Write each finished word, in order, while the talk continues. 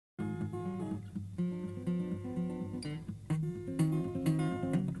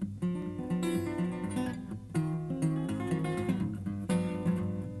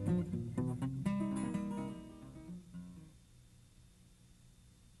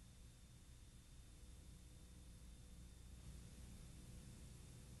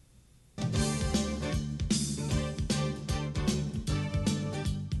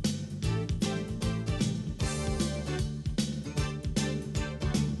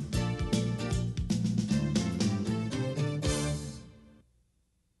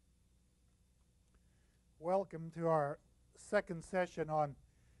Welcome to our second session on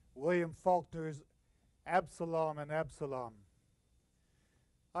William Faulkner's Absalom and Absalom.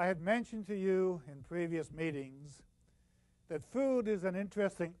 I had mentioned to you in previous meetings that food is an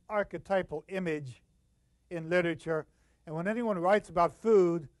interesting archetypal image in literature, and when anyone writes about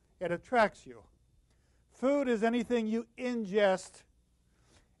food, it attracts you. Food is anything you ingest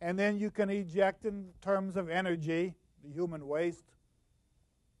and then you can eject in terms of energy, the human waste.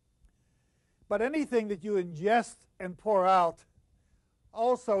 But anything that you ingest and pour out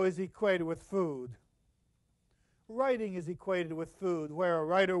also is equated with food. Writing is equated with food, where a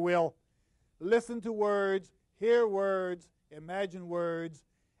writer will listen to words, hear words, imagine words,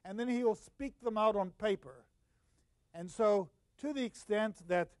 and then he will speak them out on paper. And so, to the extent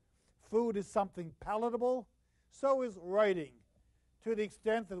that food is something palatable, so is writing. To the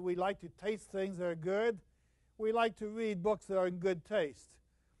extent that we like to taste things that are good, we like to read books that are in good taste.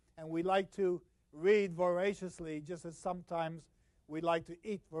 And we like to read voraciously, just as sometimes we like to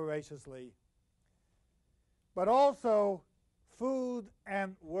eat voraciously. But also, food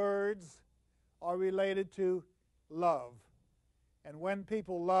and words are related to love. And when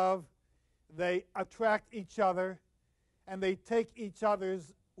people love, they attract each other, and they take each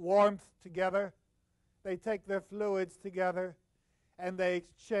other's warmth together. They take their fluids together, and they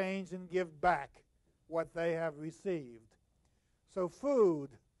exchange and give back what they have received. So food,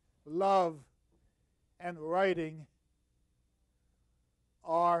 love, and writing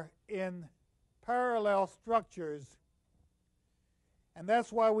are in parallel structures, and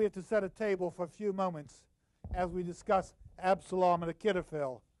that's why we have to set a table for a few moments as we discuss Absalom and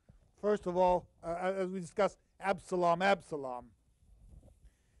Achitophel. First of all, as we discuss Absalom.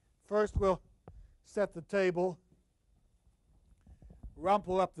 First we'll set the table,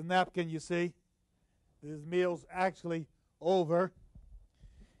 rumple up the napkin, you see. This meal's actually over.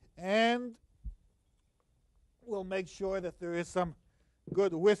 And we'll make sure that there is some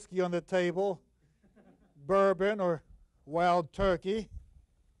good whiskey on the table, bourbon or wild turkey.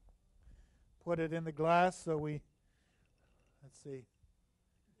 Put it in the glass so we, let's see,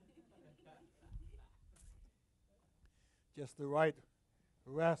 just the right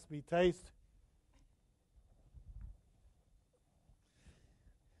raspy taste.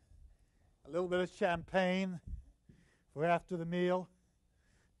 A little bit of champagne for after the meal,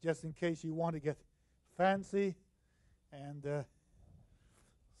 just in case you want to get fancy and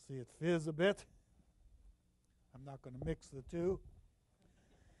see it fizz a bit. I'm not going to mix the two.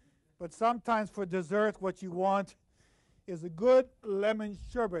 But sometimes for dessert what you want is a good lemon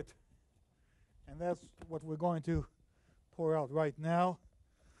sherbet. And that's what we're going to pour out right now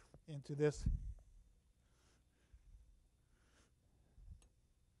into this.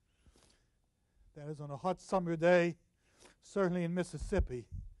 That is on a hot summer day, certainly in Mississippi.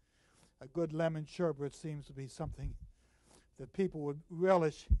 A good lemon sherbet seems to be something that people would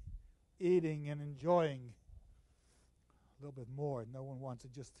relish eating and enjoying a little bit more. No one wants to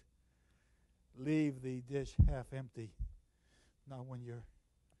just leave the dish half empty, not when you're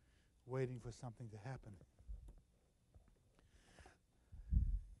waiting for something to happen.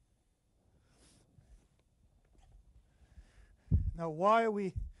 Now, why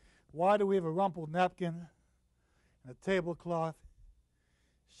do we have a rumpled napkin and a tablecloth,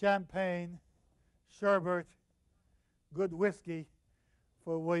 champagne, sherbet, good whiskey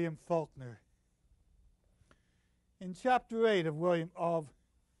for William Faulkner? In chapter 8 of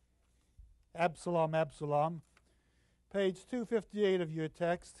Absalom, page 258 of your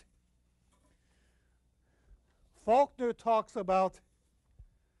text, Faulkner talks about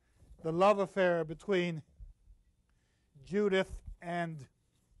the love affair between Judith and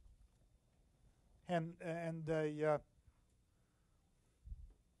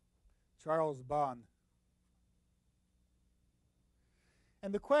Charles Bond.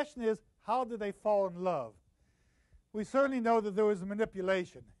 And the question is, how did they fall in love? We certainly know that there was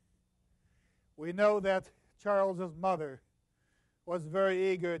manipulation. We know that Charles's mother was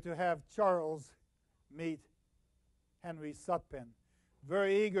very eager to have Charles meet Henry Sutpen,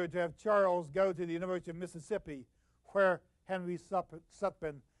 very eager to have Charles go to the University of Mississippi, where Henry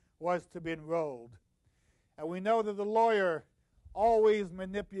Sutpen was to be enrolled. And we know that the lawyer always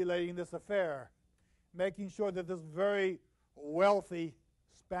manipulating this affair, making sure that this very wealthy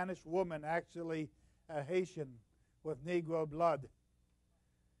Spanish woman, actually a Haitian with Negro blood,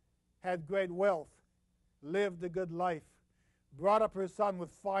 had great wealth, lived a good life, brought up her son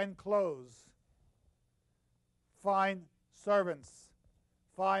with fine clothes, fine servants,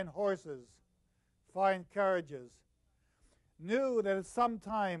 fine horses, fine carriages, knew that at some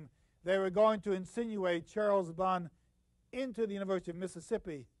time they were going to insinuate Charles Bond into the University of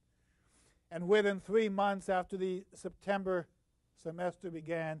Mississippi. And within 3 months after the September semester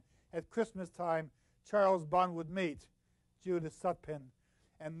began, at Christmas time, Charles Bunn would meet Judith Sutpin,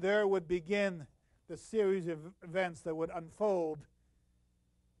 and there would begin the series of events that would unfold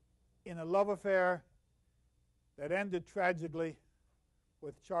in a love affair that ended tragically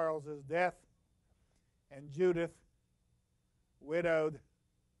with Charles's death and Judith widowed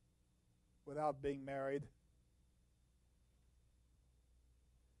without being married.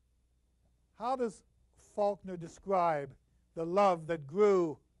 How does Faulkner describe the love that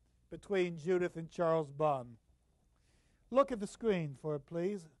grew between Judith and Charles Bunn? Look at the screen for it,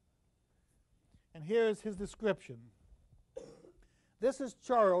 please. And here is his description. This is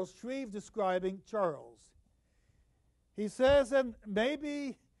Charles, Shreve describing Charles. He says, and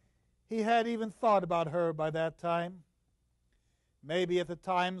maybe he had even thought about her by that time. Maybe at the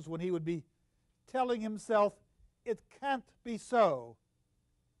times when he would be telling himself, it can't be so.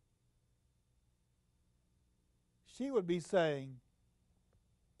 She would be saying,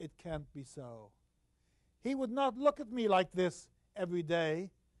 it can't be so. He would not look at me like this every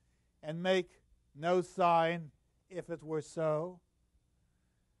day and make no sign if it were so.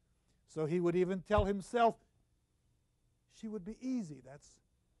 So he would even tell himself, she would be easy. That's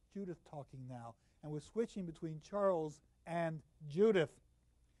Judith talking now. And we're switching between Charles and Judith.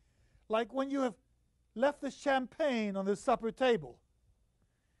 Like when you have left the champagne on the supper table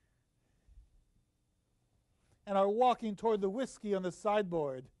and are walking toward the whiskey on the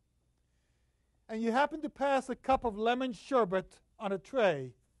sideboard, and you happen to pass a cup of lemon sherbet on a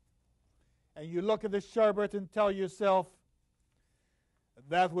tray, and you look at the sherbet and tell yourself,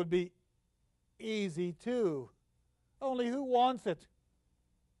 that would be easy too. Only who wants it?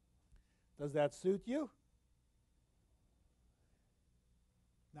 Does that suit you?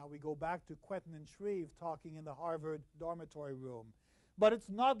 Now we go back to Quentin and Shreve talking in the Harvard dormitory room. But it's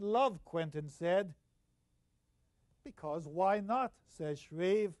not love, Quentin said. Because why not, says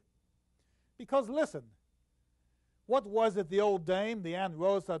Shreve. Because listen, what was it the old dame, the Aunt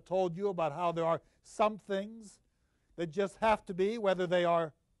Rosa, told you about how there are some things that just have to be, whether they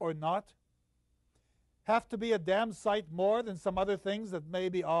are or not? Have to be a damn sight more than some other things that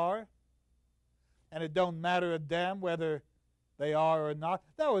maybe are? And it don't matter a damn whether they are or not.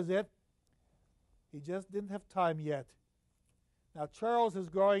 That was it. He just didn't have time yet. Now Charles is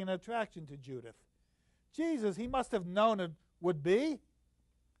growing an attraction to Judith. Jesus, he must have known it would be.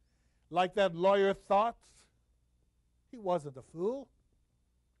 Like that lawyer thought. He wasn't a fool.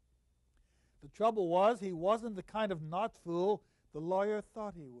 The trouble was, he wasn't the kind of not fool the lawyer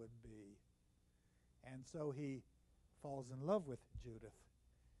thought he would be. And so he falls in love with Judith.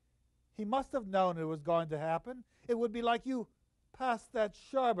 He must have known it was going to happen. It would be like you passed that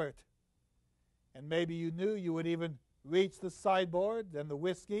sherbet, and maybe you knew you would even reach the sideboard and the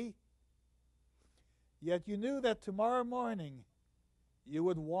whiskey. Yet you knew that tomorrow morning you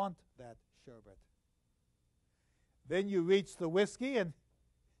would want that sherbet. Then you reached the whiskey, and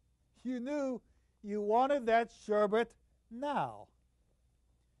you knew you wanted that sherbet now.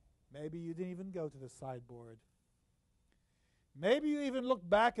 Maybe you didn't even go to the sideboard. Maybe you even looked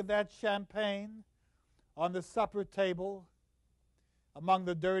back at that champagne on the supper table among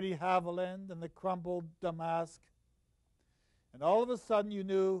the dirty Haviland and the crumpled damask, and all of a sudden you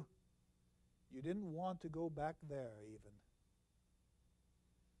knew you didn't want to go back there even.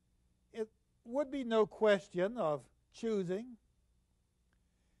 It would be no question of choosing,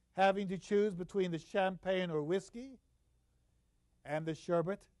 having to choose between the champagne or whiskey and the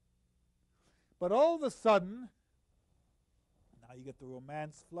sherbet. But all of a sudden, now you get the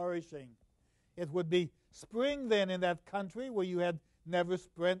romance flourishing. It would be spring then in that country where you had never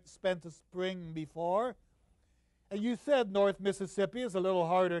spent a spring before. And you said North Mississippi is a little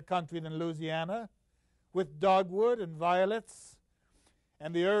harder country than Louisiana, with dogwood and violets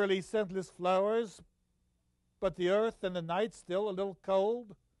and the early scentless flowers, but the earth and the night still a little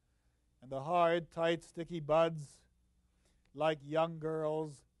cold, and the hard, tight, sticky buds like young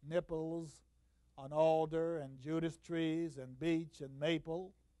girls' nipples on alder and Judas trees and beech and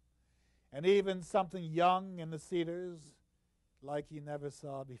maple, and even something young in the cedars like you never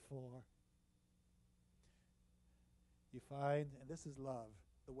saw before. You find, and this is love,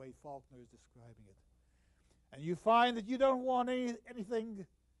 the way Faulkner is describing it, and you find that you don't want anything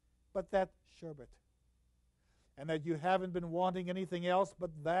but that sherbet, and that you haven't been wanting anything else but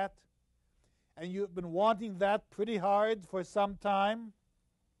that, and you've been wanting that pretty hard for some time,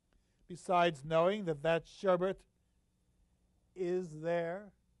 besides knowing that that sherbet is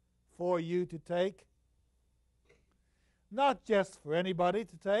there for you to take. Not just for anybody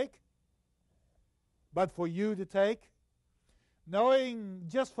to take, but for you to take. knowing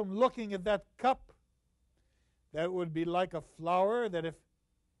just from looking at that cup that it would be like a flower, that if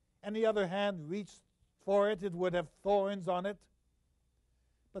any other hand reached for it, it would have thorns on it,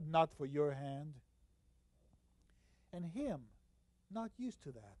 but not for your hand. And him, not used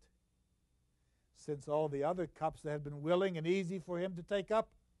to that, since all the other cups that had been willing and easy for him to take up,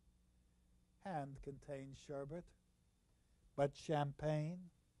 hand contained sherbet, but champagne,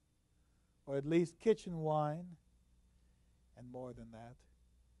 or at least kitchen wine, and more than that.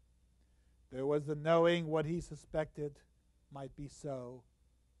 There was the knowing what he suspected might be so,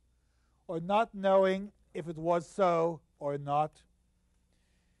 or not knowing if it was so or not.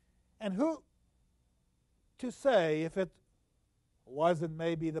 And who to say if it wasn't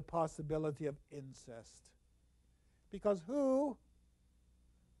maybe the possibility of incest? Because who,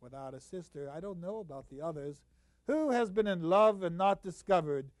 without a sister, I don't know about the others, who has been in love and not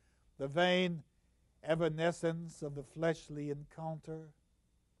discovered the vain evanescence of the fleshly encounter?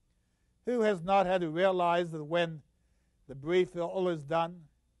 Who has not had to realize that when the brief all is done,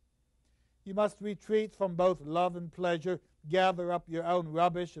 you must retreat from both love and pleasure, gather up your own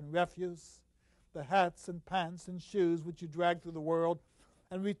rubbish and refuse, the hats and pants and shoes which you drag through the world,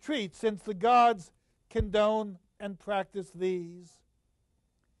 and retreat, since the gods condone and practice these,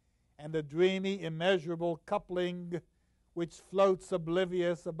 and the dreamy, immeasurable coupling which floats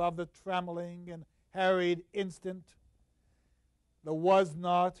oblivious above the trammeling and harried instant, the was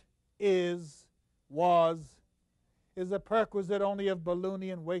not, is, was, is a perquisite only of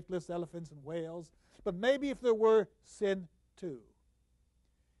ballooning and weightless elephants and whales. But maybe if there were sin too,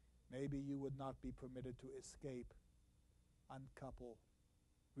 maybe you would not be permitted to escape, uncouple,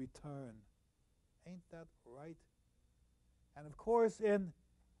 return. Ain't that right? And of course, in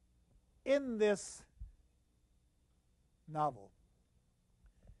this novel,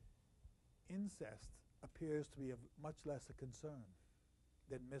 incest appears to be of much less a concern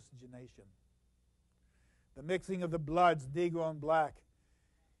than miscegenation. The mixing of the bloods, Negro and black,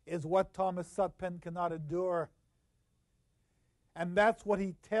 is what Thomas Sutpen cannot endure. And that's what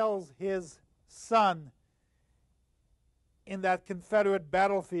he tells his son in that Confederate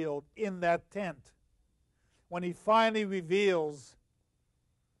battlefield, in that tent, when he finally reveals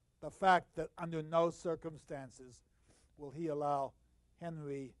the fact that under no circumstances will he allow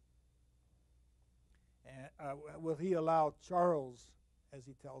Charles, as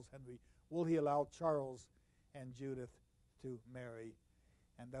he tells Henry, will he allow Charles and Judith to marry?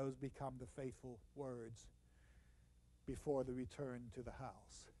 And those become the faithful words before the return to the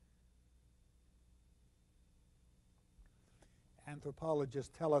house.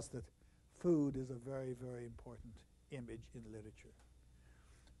 Anthropologists tell us that food is a very, very important image in literature.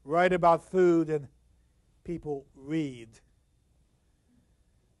 Write about food and people read.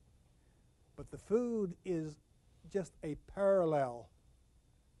 But the food is just a parallel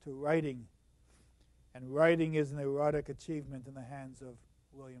to writing. And writing is an erotic achievement in the hands of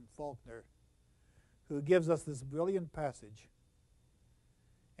William Faulkner, who gives us this brilliant passage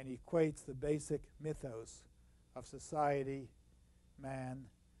and equates the basic mythos of society, man,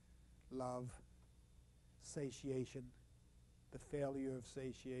 love, satiation, the failure of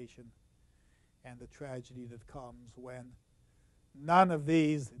satiation, and the tragedy that comes when none of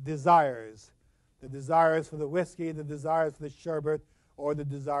these desires, the desires for the whiskey, the desires for the sherbet, or the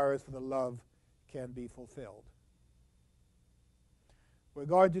desires for the love, can be fulfilled. We're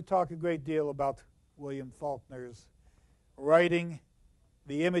going to talk a great deal about William Faulkner's writing,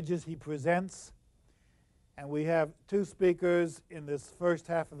 the images he presents, and we have two speakers in this first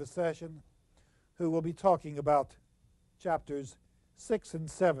half of the session who will be talking about chapters 6 and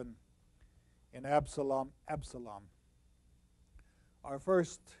 7 in Absalom, Absalom. Our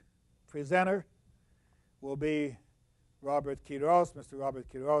first presenter will be Robert Quiros, Mr. Robert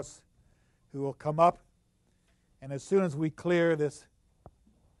Quiros, who will come up, and as soon as we clear this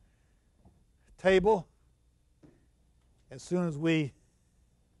table, as soon as we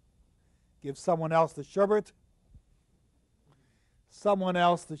give someone else the sherbet, someone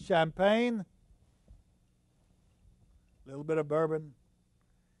else the champagne, a little bit of bourbon,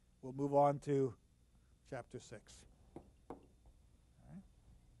 we'll move on to chapter 6. All right.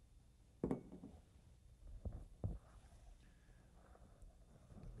 Let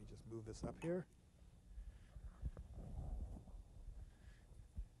me just move this up here.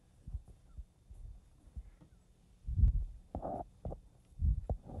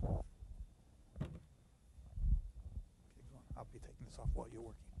 I'll be taking this off while you're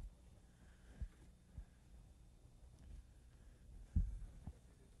working.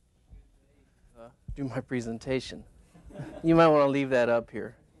 Do my presentation. You might want to leave that up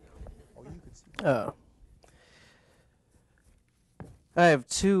here. Oh, you can see. I have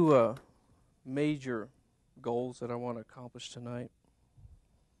two major goals that I want to accomplish tonight,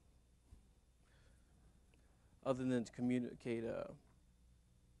 other than to communicate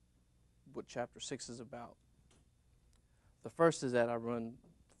what Chapter 6 is about. The first is that I run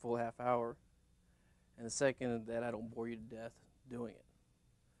the full half hour, and the second is that I don't bore you to death doing it.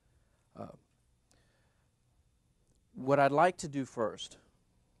 What I'd like to do first,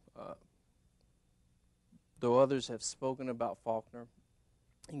 though others have spoken about Faulkner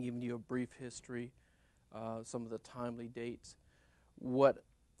and given you a brief history, some of the timely dates, what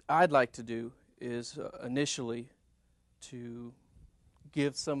I'd like to do is initially to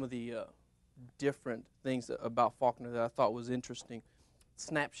give some of the different things about Faulkner that I thought was interesting,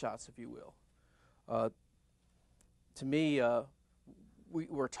 snapshots, if you will. To me,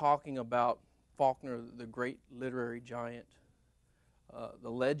 we're talking about Faulkner, the great literary giant, the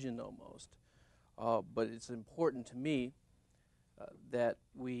legend almost. But it's important to me that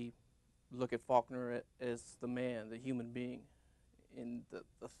we look at Faulkner as the man, the human being, and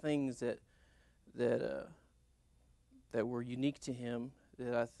the things that were unique to him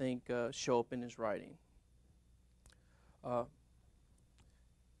that I think show up in his writing.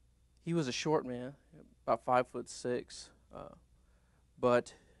 He was a short man, about 5'6",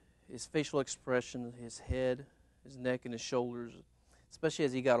 but his facial expression, his head, his neck, and his shoulders, especially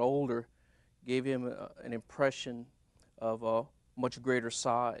as he got older, gave him an impression of a much greater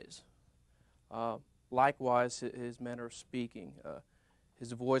size. Likewise, his manner of speaking.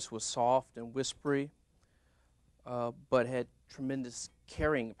 His voice was soft and whispery, but had tremendous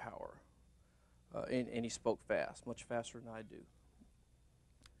carrying power, and he spoke fast, much faster than I do.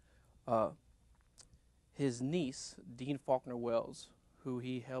 His niece, Dean Faulkner Wells, who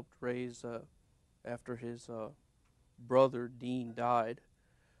he helped raise after his brother, Dean, died,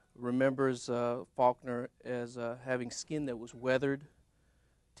 remembers Faulkner as having skin that was weathered,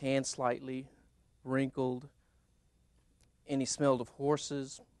 tanned slightly, wrinkled, and he smelled of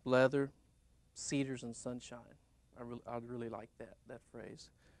horses, leather, cedars, and sunshine. I really like that phrase.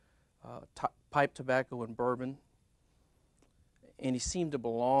 Pipe tobacco and bourbon, and he seemed to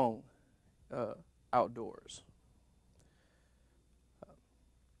belong outdoors.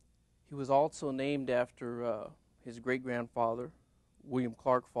 He was also named after his great-grandfather, William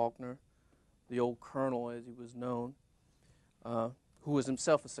Clark Faulkner, the old colonel as he was known, who was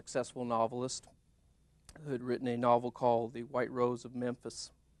himself a successful novelist, who had written a novel called The White Rose of Memphis.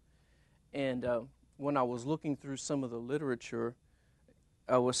 And when I was looking through some of the literature,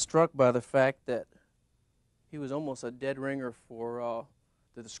 I was struck by the fact that he was almost a dead ringer for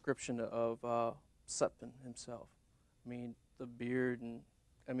the description of Sutton himself. I mean, the beard, and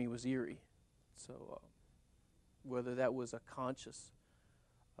he was eerie. So whether that was a conscious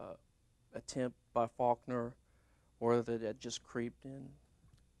attempt by Faulkner or whether that just creeped in,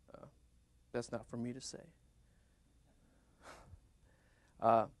 that's not for me to say.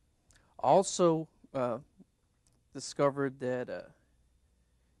 Also discovered that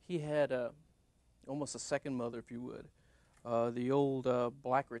he had almost a second mother, if you would. The old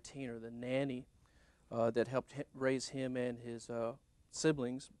black retainer, the nanny that helped raise him and his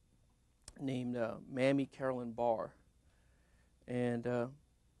siblings, named Mammy Carolyn Barr. And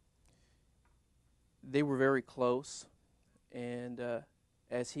they were very close, and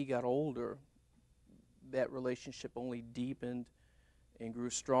as he got older, that relationship only deepened and grew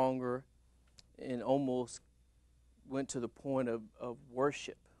stronger and almost went to the point of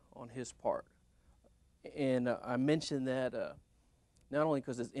worship on his part. And I mentioned that not only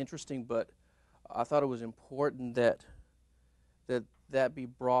because it's interesting, but I thought it was important that be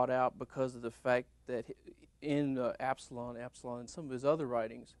brought out because of the fact that in Absalom and some of his other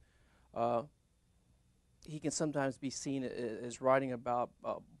writings, he can sometimes be seen as writing about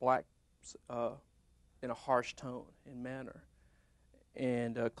blacks in a harsh tone and manner.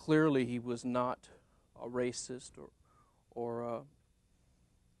 And clearly he was not a racist or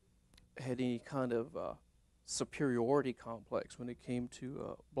had any kind of superiority complex when it came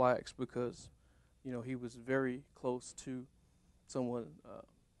to blacks, because he was very close to someone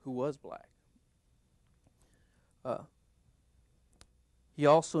who was black. He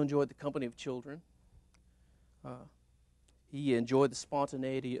also enjoyed the company of children. He enjoyed the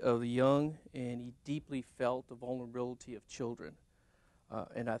spontaneity of the young, and he deeply felt the vulnerability of children.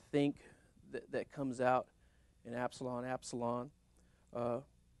 And I think that comes out in Absalom,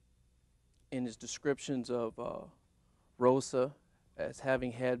 in his descriptions of Rosa as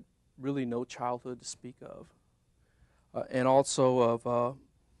having had really no childhood to speak of, and also of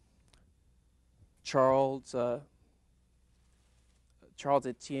Charles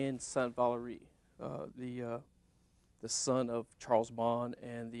Etienne Saint Valery, the the son of Charles Bond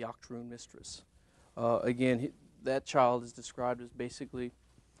and the Octoroon Mistress. Again, that child is described as basically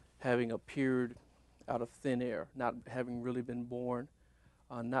having appeared out of thin air, not having really been born,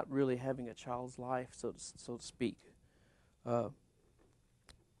 not really having a child's life, so to speak.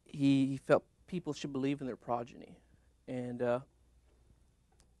 He felt people should believe in their progeny. And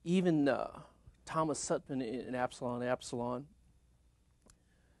even Thomas Sutpen in Absalom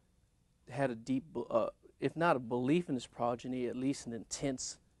had a deep, if not a belief in his progeny, at least an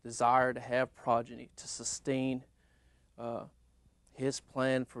intense desire to have progeny, to sustain his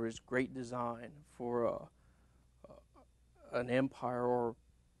plan for his great design for an empire or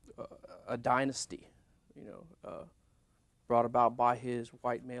a dynasty, brought about by his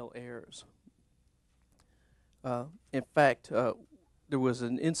white male heirs. In fact, there was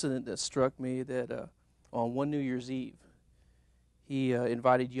an incident that struck me that on one New Year's Eve, he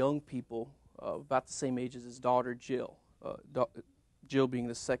invited young people about the same age as his daughter Jill, Jill being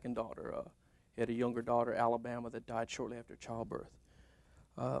the second daughter. He had a younger daughter, Alabama, that died shortly after childbirth.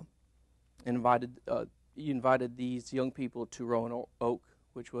 He invited these young people to Roanoke,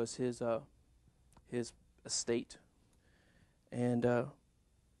 which was his estate. And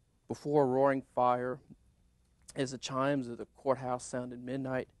before a roaring fire, as the chimes of the courthouse sounded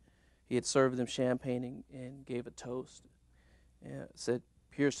midnight, he had served them champagne and gave a toast. And said,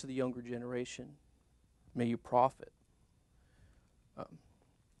 "Here's to the younger generation. May you profit."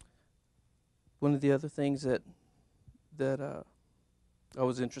 One of the other things that I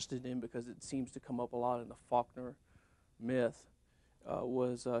was interested in, because it seems to come up a lot in the Faulkner myth,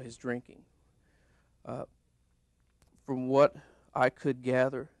 was his drinking. From what I could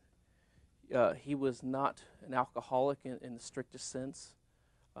gather, he was not an alcoholic in the strictest sense.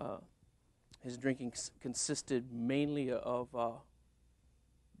 His drinking consisted mainly of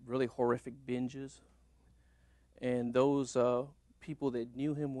really horrific binges. And those people that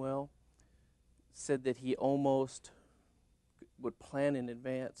knew him well said that he almost would plan in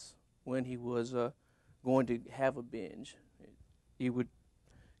advance when he was going to have a binge. He would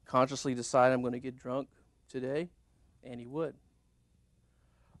consciously decide, I'm going to get drunk today, and he would.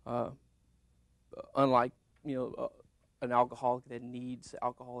 Unlike, an alcoholic that needs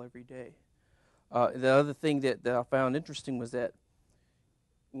alcohol every day. The other thing that I found interesting was that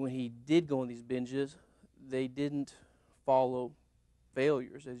when he did go on these binges, they didn't follow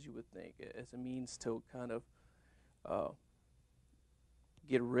failures, as you would think, as a means to kind of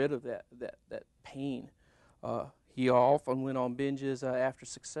get rid of that pain. He often went on binges after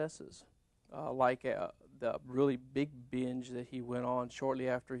successes, like the really big binge that he went on shortly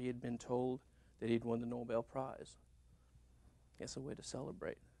after he had been told that he'd won the Nobel Prize. It's a way to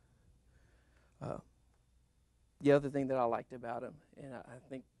celebrate. The other thing that I liked about him, and I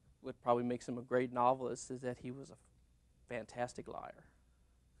think what probably makes him a great novelist, is that he was a fantastic liar.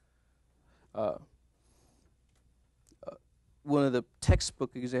 One of the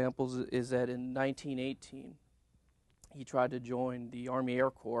textbook examples is that in 1918, he tried to join the Army Air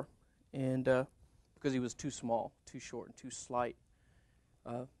Corps, and because he was too small, too short, and too slight,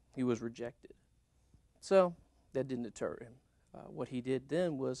 he was rejected. So that didn't deter him. What he did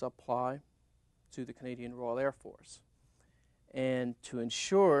then was apply to the Canadian Royal Air Force. And to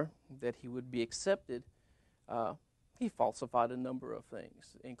ensure that he would be accepted, he falsified a number of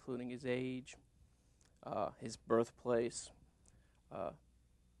things, including his age, his birthplace.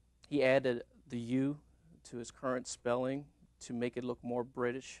 He added the U to his current spelling to make it look more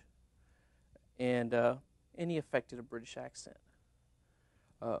British, and he affected a British accent.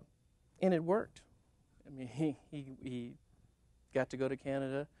 And it worked. I mean, he got to go to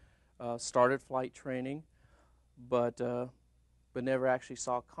Canada, started flight training, but never actually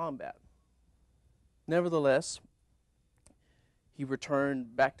saw combat. Nevertheless, he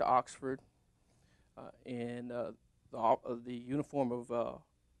returned back to Oxford in the uniform of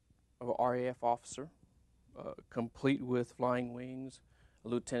an RAF officer, complete with flying wings, a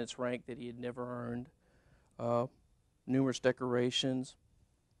lieutenant's rank that he had never earned, numerous decorations,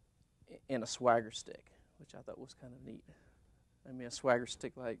 and a swagger stick, which I thought was kind of neat. I mean, a swagger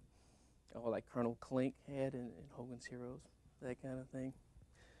stick like Colonel Klink had in Hogan's Heroes, that kind of thing.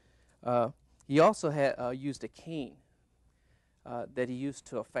 He also had used a cane that he used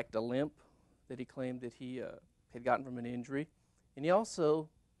to affect a limp that he claimed that he had gotten from an injury. And he also,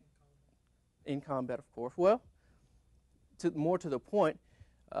 in combat, of course, well, more to the point,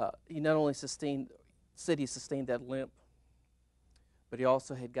 he not only said he sustained that limp, but he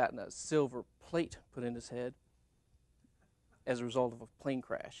also had gotten a silver plate put in his head as a result of a plane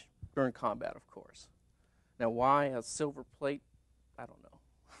crash during combat, of course. Now, why a silver plate? I don't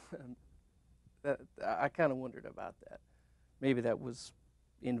know. I kind of wondered about that. Maybe that was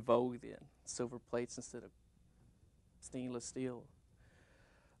in vogue then, silver plates instead of stainless steel.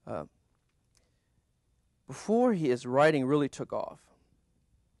 Before his writing really took off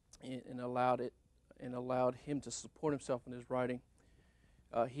and allowed him to support himself in his writing,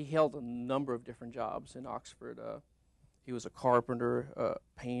 he held a number of different jobs in Oxford. He was a carpenter,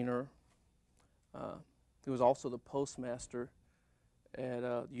 painter. He was also the postmaster at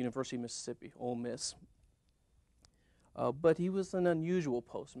the University of Mississippi, Ole Miss. But he was an unusual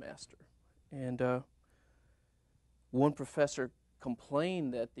postmaster. And one professor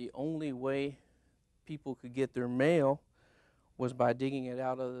complained that the only way people could get their mail was by digging it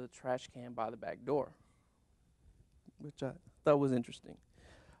out of the trash can by the back door, which I thought was interesting.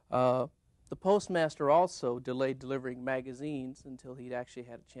 The postmaster also delayed delivering magazines until he'd actually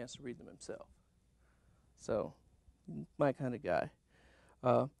had a chance to read them himself. So, my kind of guy.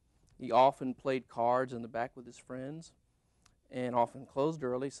 He often played cards in the back with his friends and often closed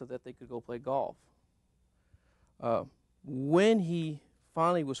early so that they could go play golf. When he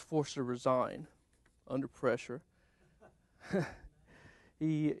finally was forced to resign under pressure,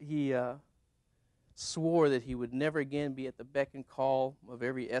 he swore that he would never again be at the beck and call of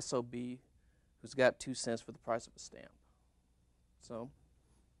every SOB who's got 2 cents for the price of a stamp. So,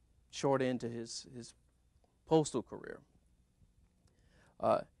 short end to his postal career.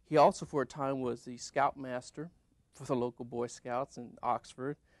 He also, for a time, was the scoutmaster for the local Boy Scouts in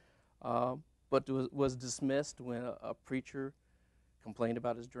Oxford, but was dismissed when a preacher complained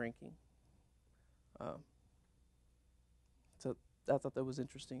about his drinking. So I thought that was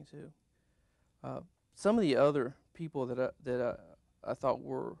interesting too. Some of the other people that I thought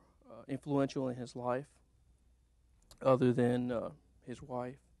were influential in his life, other than his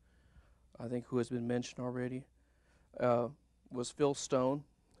wife, I think who has been mentioned already, was Phil Stone,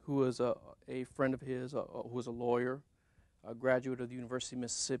 who was a friend of his, who was a lawyer, a graduate of the University of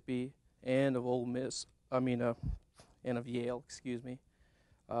Mississippi and of and of Yale, excuse me.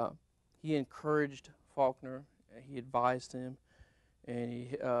 He encouraged Faulkner, he advised him, and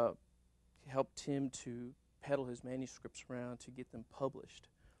he helped him to peddle his manuscripts around to get them published.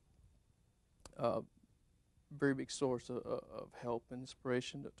 Very big source of help and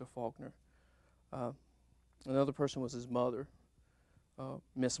inspiration to Faulkner. Another person was his mother,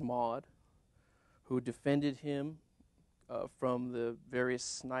 Miss Maud, who defended him from the various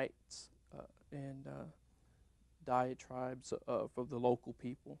snights and diatribes of the local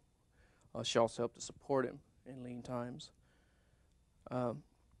people. She also helped to support him in lean times. An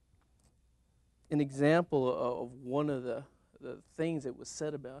example of one of the things that was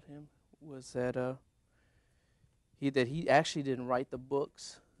said about him was that he actually didn't write the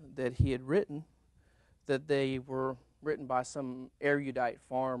books that he had written, that they were written by some erudite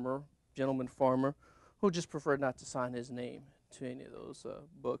farmer, gentleman farmer, who just preferred not to sign his name to any of those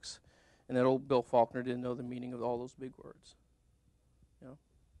books. And that old Bill Faulkner didn't know the meaning of all those big words. You know,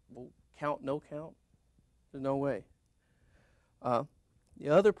 well, count, no count, there's no way. The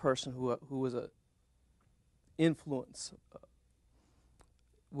other person who was an influence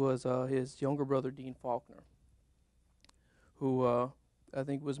was his younger brother, Dean Faulkner, who I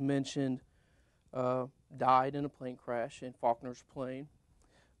think was mentioned died in a plane crash in Faulkner's plane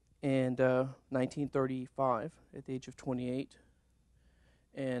in 1935 at the age of 28.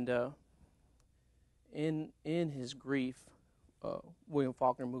 And in his grief, William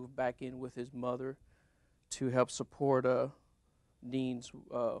Faulkner moved back in with his mother to help support Dean's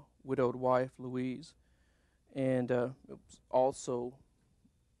widowed wife, Louise. And it was also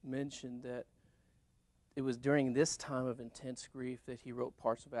mentioned that it was during this time of intense grief that he wrote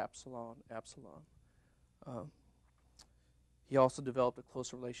parts of Absalom. He also developed a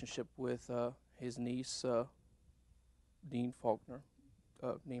close relationship with his niece, Dean Faulkner,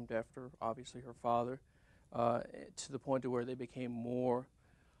 named after, obviously, her father, to the point to where they became more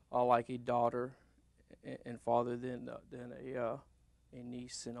like a daughter and father than a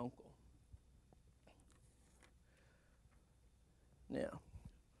niece and uncle. Now,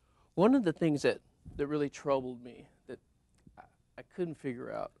 one of the things that really troubled me, that I couldn't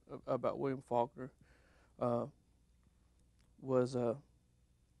figure out about William Faulkner, was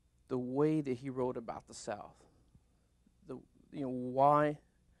the way that he wrote about the South. Why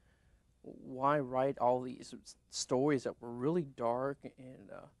write all these stories that were really dark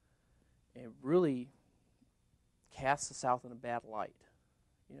and really cast the South in a bad light?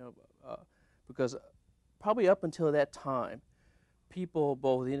 Because probably up until that time, people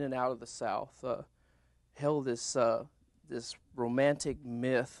both in and out of the South held this romantic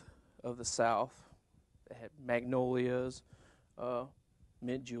myth of the South that had magnolias,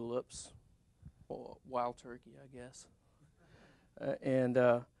 mint juleps, wild turkey, I guess, and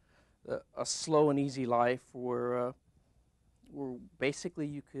a slow and easy life where basically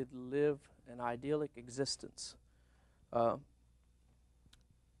you could live an idyllic existence. Uh,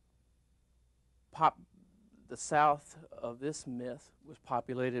 the South of this myth was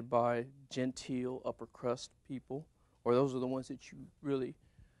populated by genteel upper crust people, or those are the ones that you really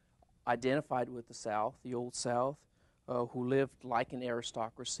identified with the South, the old South, who lived like an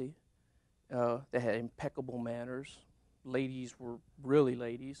aristocracy. They had impeccable manners. Ladies were really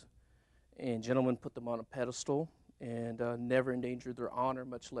ladies, and gentlemen put them on a pedestal and never endangered their honor,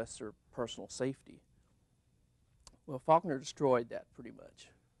 much less their personal safety. Well, Faulkner destroyed that pretty much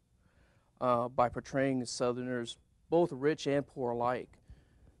by portraying the Southerners, both rich and poor alike,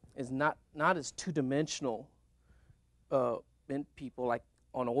 as not as two-dimensional people like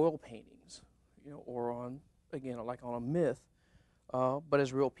on oil paintings, or on, again, like on a myth, but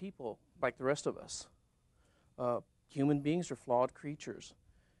as real people like the rest of us. Human beings are flawed creatures,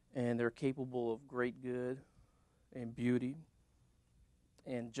 and they're capable of great good and beauty,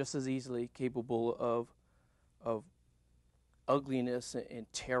 and just as easily capable of ugliness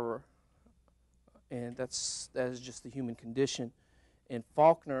and terror. And that is just the human condition. And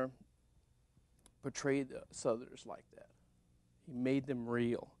Faulkner portrayed the Southerners like that. He made them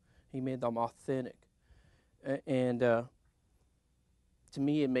real. He made them authentic. And to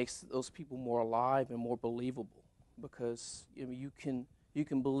me, it makes those people more alive and more believable, because you can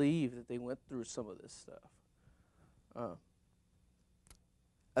believe that they went through some of this stuff.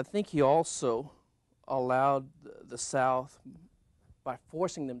 I think he also allowed the South, by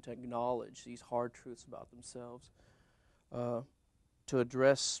forcing them to acknowledge these hard truths about themselves, to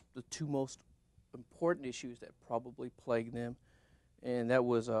address the two most important issues that probably plagued them, and that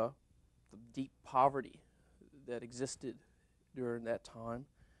was the deep poverty that existed during that time,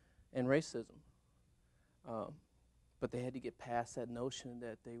 and racism. But they had to get past that notion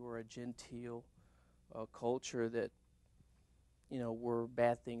that they were a genteel culture, that where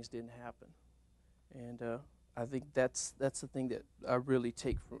bad things didn't happen. And I think that's the thing that I really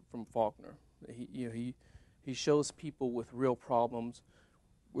take from Faulkner. He shows people with real problems,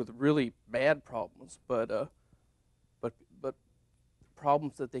 with really bad problems, but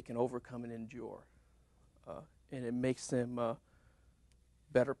problems that they can overcome and endure, and it makes them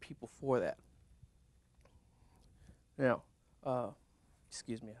better people for that. Now,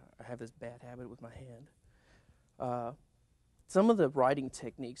 excuse me, I have this bad habit with my hand. Some of the writing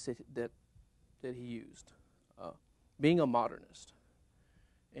techniques that he used, being a modernist,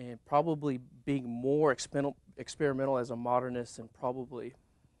 and probably being more experimental as a modernist than probably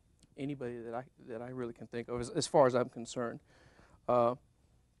anybody that I really can think of, as far as I'm concerned.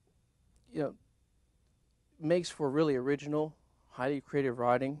 Makes for really original, highly creative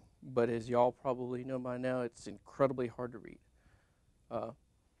writing, but as y'all probably know by now, it's incredibly hard to read.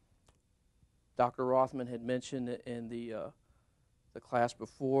 Dr. Rothman had mentioned in the class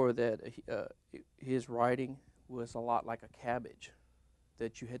before that his writing was a lot like a cabbage,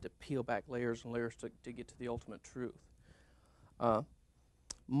 that you had to peel back layers and layers to get to the ultimate truth.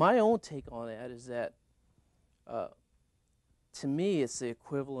 My own take on that is that, to me, it's the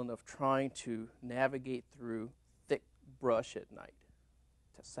equivalent of trying to navigate through thick brush at night,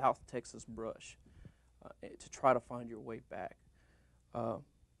 to South Texas brush, to try to find your way back.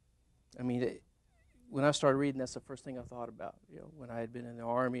 When I started reading, that's the first thing I thought about. When I had been in the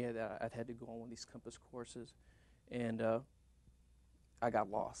Army, I'd had to go on one of these compass courses, and I got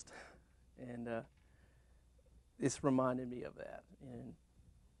lost. And this reminded me of that. And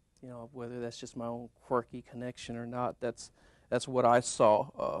whether that's just my own quirky connection or not, that's what I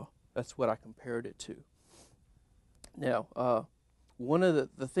saw. That's what I compared it to. Now, one of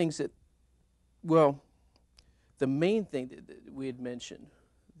the things that, the main thing that we had mentioned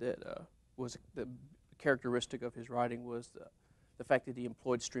that was the characteristic of his writing was the fact that he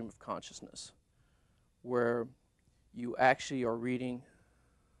employed stream of consciousness, where you actually are reading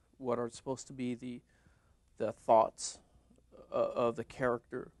what are supposed to be the thoughts of the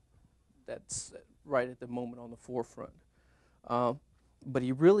character that's right at the moment on the forefront. But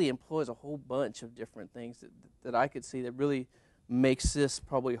he really employs a whole bunch of different things that I could see that really makes this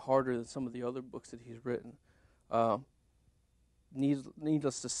probably harder than some of the other books that he's written.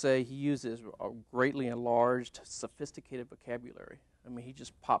 Needless to say, he uses a greatly enlarged, sophisticated vocabulary. He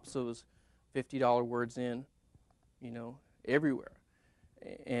just pops those $50 words in, everywhere.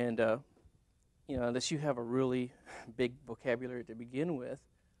 And, unless you have a really big vocabulary to begin with,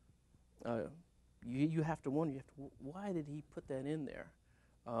 you have to wonder, why did he put that in there?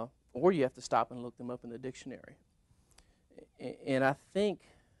 Or you have to stop and look them up in the dictionary. And I think,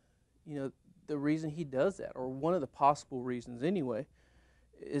 the reason he does that, or one of the possible reasons anyway,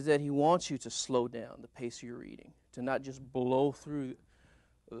 is that he wants you to slow down the pace of your reading, to not just blow through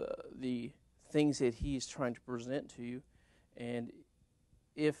the things that he's trying to present to you. And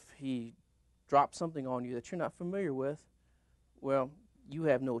if he drops something on you that you're not familiar with, well, you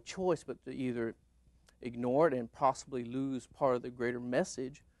have no choice but to either ignore it and possibly lose part of the greater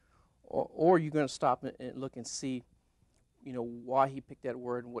message, or you're going to stop and look and see, why he picked that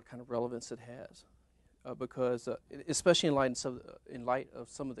word and what kind of relevance it has. Because especially in light of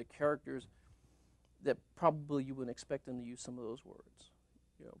some of the characters, that probably you wouldn't expect them to use some of those words.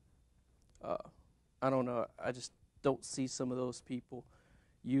 I don't know. I just don't see some of those people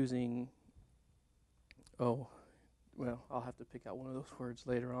using. Oh, well, I'll have to pick out one of those words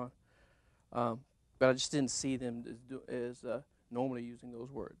later on. But I just didn't see them as normally using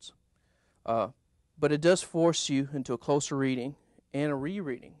those words. But it does force you into a closer reading and a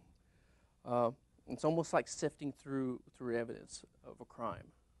rereading. It's almost like sifting through evidence of a crime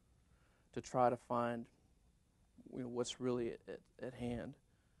to try to find what's really at hand.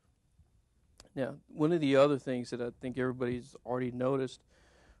 Now, one of the other things that I think everybody's already noticed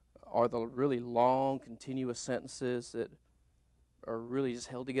are the really long, continuous sentences that are really just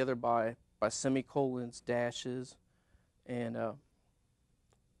held together by semicolons, dashes, and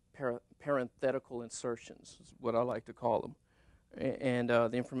parenthetical insertions is what I like to call them. And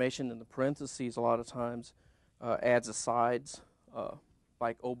the information in the parentheses a lot of times adds asides,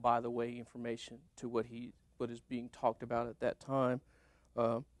 like, oh, by the way, information to what is being talked about at that time.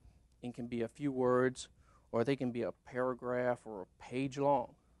 It can be a few words, or they can be a paragraph or a page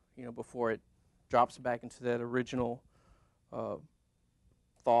long, before it drops back into that original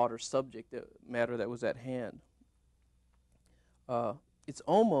thought or subject matter that was at hand. It's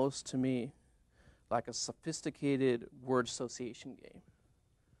almost, to me, like a sophisticated word association game,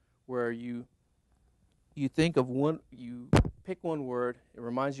 where you think of you pick one word, it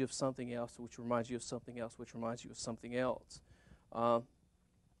reminds you of something else, which reminds you of something else, which reminds you of something else.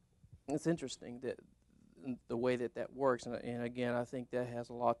 It's interesting that the way that works, and again, I think that has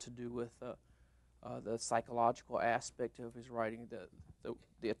a lot to do with the psychological aspect of his writing,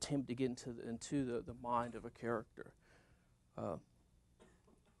 the attempt to get into the mind of a character.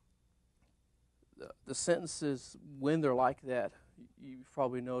 The sentences, when they're like that, you've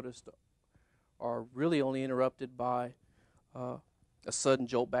probably noticed, are really only interrupted by a sudden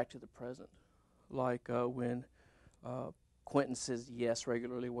jolt back to the present, like when Quentin says yes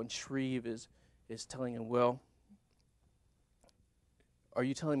regularly, when Shreve is telling him, well, are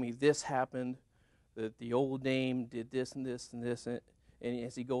you telling me this happened, that the old dame did this and this and this, and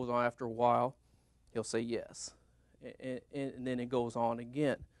as he goes on after a while, he'll say yes, and then it goes on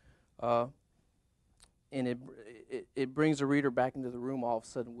again. And it brings the reader back into the room all of a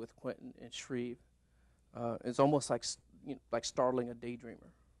sudden with Quentin and Shreve. It's almost like startling a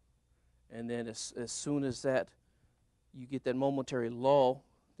daydreamer. And then as soon as that you get that momentary lull,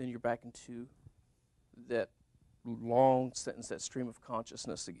 then you're back into that long sentence, that stream of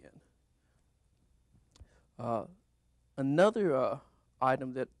consciousness again. Another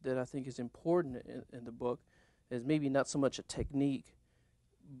item that I think is important in the book is maybe not so much a technique,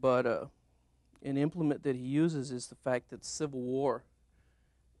 but an implement that he uses is the fact that Civil War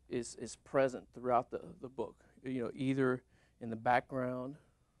is present throughout the book. Either in the background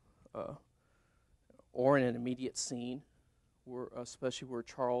or in an immediate scene, especially where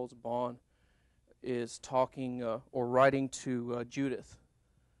Charles Bond is talking or writing to Judith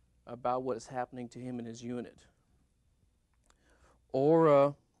about what is happening to him and his unit,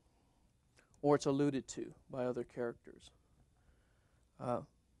 or it's alluded to by other characters. The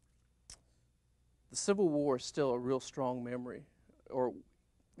Civil War is still a real strong memory, or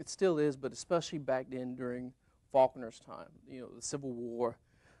it still is, but especially back then during Faulkner's time. The Civil War,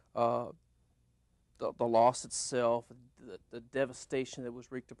 the loss itself, the devastation that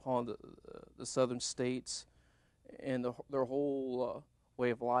was wreaked upon the southern states, and their whole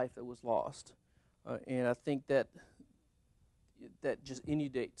way of life that was lost. And I think that just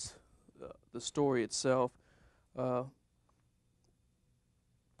inundates the story itself,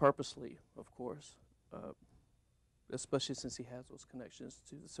 purposely, of course, especially since he has those connections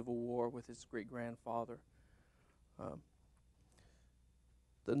to the Civil War with his great-grandfather.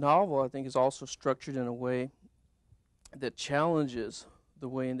 The novel, I think, is also structured in a way that challenges the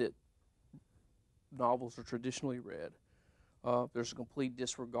way in that novels are traditionally read. There's a complete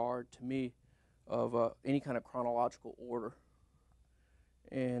disregard, to me, of any kind of chronological order.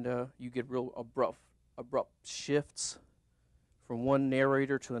 And you get real abrupt shifts from one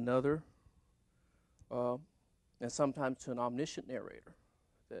narrator to another, and sometimes to an omniscient narrator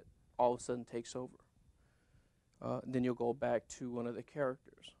that all of a sudden takes over. Then you'll go back to one of the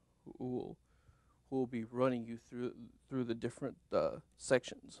characters who will be running you through the different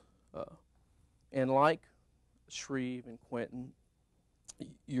sections. And like Shreve and Quentin,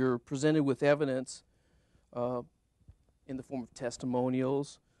 you're presented with evidence in the form of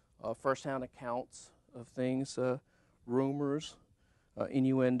testimonials, first-hand accounts of things, rumors,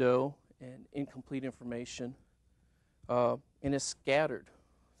 innuendo, and incomplete information. And it's scattered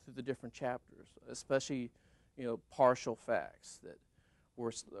through the different chapters, especially partial facts that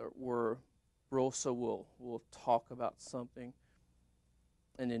where Rosa will talk about something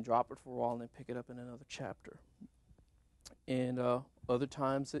and then drop it for a while and then pick it up in another chapter. And other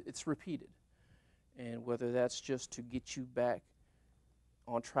times it's repeated. And whether that's just to get you back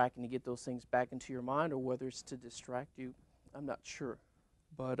on track and to get those things back into your mind, or whether it's to distract you, I'm not sure.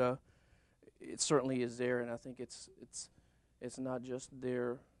 But it certainly is there, and I think it's not just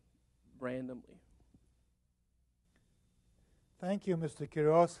there randomly. Thank you, Mr.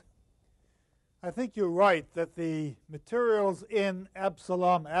 Quiroz. I think you're right that the materials in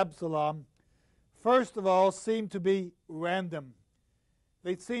Absalom, first of all, seem to be random.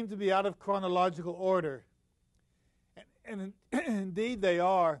 They seem to be out of chronological order. And indeed they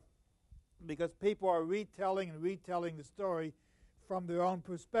are, because people are retelling the story from their own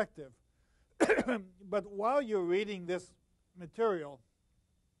perspective. But while you're reading this material,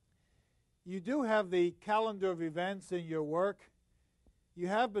 you do have the calendar of events in your work. You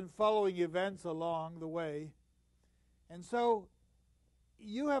have been following events along the way. And so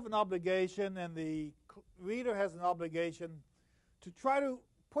you have an obligation, and the reader has an obligation, to try to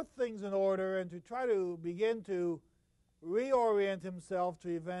put things in order and to try to begin to reorient himself to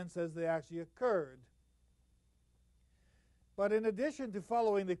events as they actually occurred. But in addition to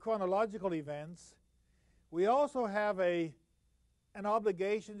following the chronological events, we also have an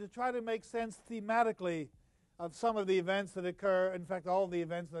obligation to try to make sense thematically of some of the events that occur, in fact, all of the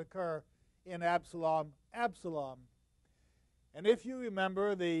events that occur in Absalom. And if you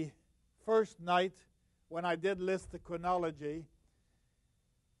remember the first night when I did list the chronology,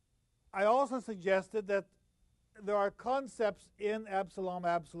 I also suggested that there are concepts in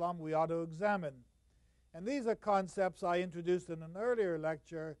Absalom we ought to examine. And these are concepts I introduced in an earlier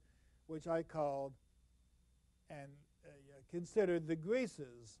lecture, which I called and considered the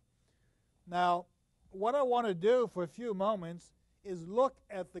Greases. Now, what I want to do for a few moments is look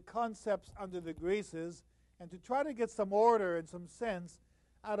at the concepts under the Greases and to try to get some order and some sense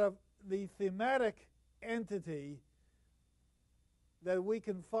out of the thematic entity that we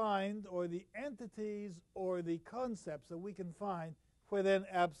can find, or the entities or the concepts that we can find within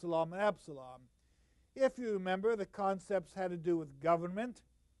Absalom. If you remember, the concepts had to do with government,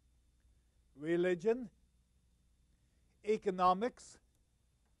 religion, economics,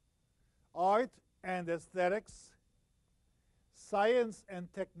 art and aesthetics, science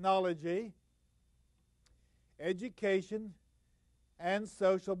and technology, education, and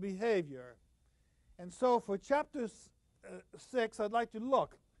social behavior. And so for chapter 6, I'd like to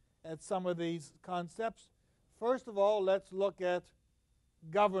look at some of these concepts. First of all, let's look at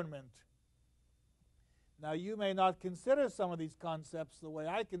government. Now, you may not consider some of these concepts the way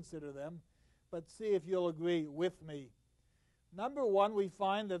I consider them, but see if you'll agree with me. Number one, we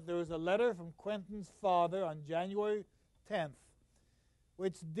find that there is a letter from Quentin's father on January 10th,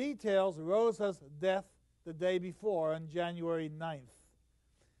 which details Rosa's death the day before on January 9th.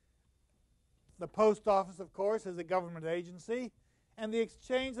 The post office, of course, is a government agency, and the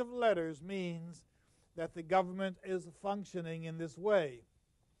exchange of letters means that the government is functioning in this way.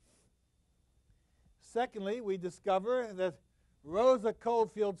 Secondly, we discover that Rosa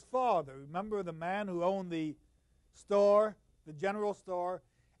Coldfield's father, remember the man who owned the store, the general store,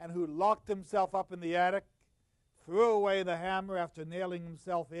 and who locked himself up in the attic, threw away the hammer after nailing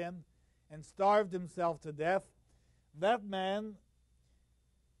himself in, and starved himself to death, that man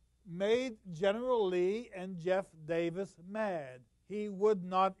made General Lee and Jeff Davis mad. He would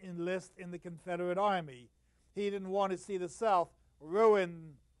not enlist in the Confederate Army. He didn't want to see the South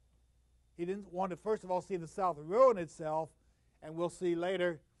ruin. He didn't want to, first of all, see the South ruin itself, and we'll see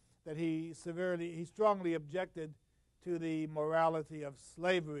later that he strongly objected to the morality of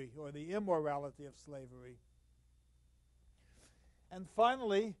slavery, or the immorality of slavery. And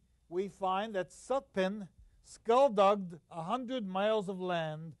finally, we find that Sutpin skullduged 100 miles of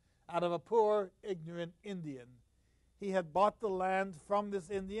land out of a poor, ignorant Indian. He had bought the land from this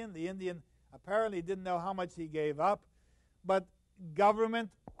Indian. The Indian apparently didn't know how much he gave up, but government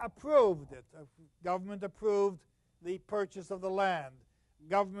approved it. Government approved the purchase of the land.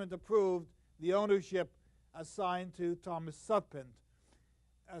 Government approved the ownership assigned to Thomas Sutpin.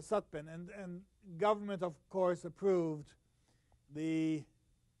 Sutpen, and government, of course, approved the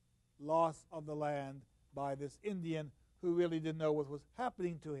loss of the land by this Indian who really didn't know what was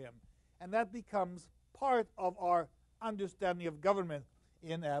happening to him. And that becomes part of our understanding of government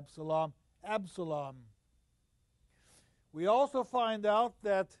in Absalom. We also find out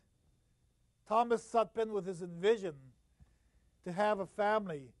that Thomas Sutpen, with his vision to have a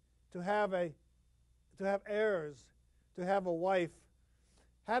family, to have heirs, to have a wife,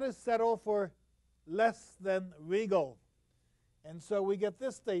 had to settle for less than regal. And so we get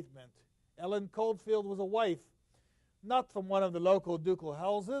this statement. Ellen Coldfield was a wife, not from one of the local ducal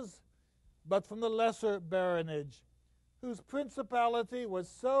houses, but from the lesser baronage, whose principality was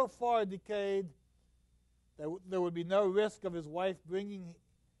so far decayed that there would be no risk of his wife bringing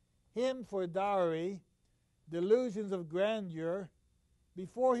him for dowry delusions of grandeur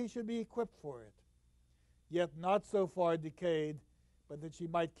before he should be equipped for it, yet not so far decayed but that she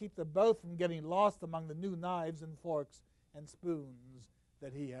might keep them both from getting lost among the new knives and forks and spoons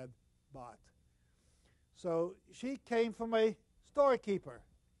that he had bought. So she came from a storekeeper.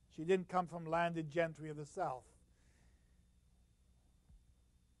 She didn't come from landed gentry of the South.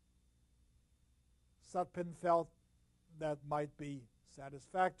 Sutpen felt that might be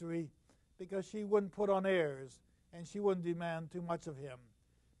satisfactory because she wouldn't put on airs and she wouldn't demand too much of him.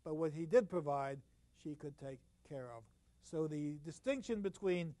 But what he did provide, she could take care of. So the distinction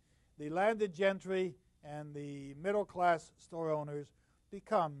between the landed gentry and the middle-class store owners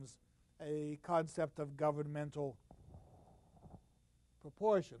becomes a concept of governmental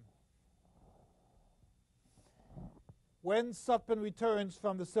proportion. When Sutpen returns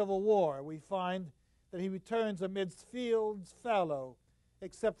from the Civil War, we find that he returns amidst fields fallow,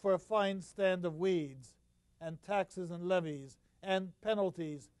 except for a fine stand of weeds, and taxes and levies, and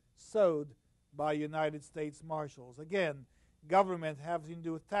penalties sowed by United States marshals. Again, government having to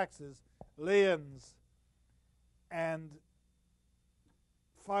do with taxes, liens, and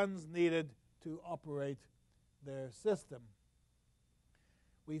funds needed to operate their system.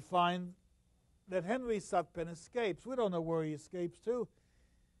 We find that Henry Sutpen escapes. We don't know where he escapes to.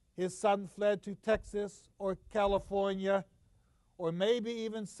 His son fled to Texas or California or maybe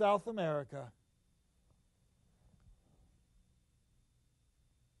even South America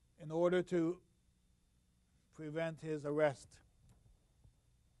in order to prevent his arrest.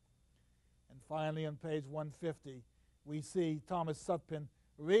 And finally, on page 150, we see Thomas Sutpen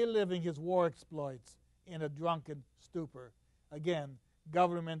reliving his war exploits in a drunken stupor. Again,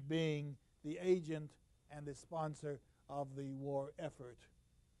 government being the agent and the sponsor of the war effort.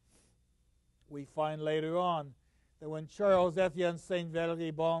 We find later on that when Charles Etienne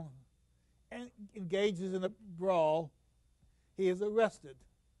Saint-Valery Bon engages in a brawl, he is arrested.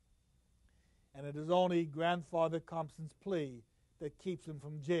 And it is only Grandfather Compson's plea that keeps him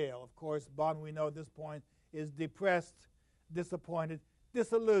from jail. Of course, Bon, we know at this point, is depressed, disappointed,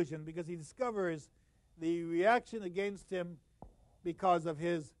 disillusioned, because he discovers the reaction against him because of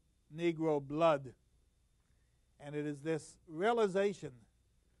his Negro blood. And it is this realization,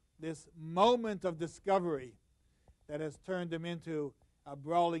 this moment of discovery, that has turned him into a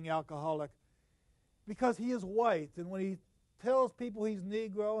brawling alcoholic, because he is white. And when he tells people he's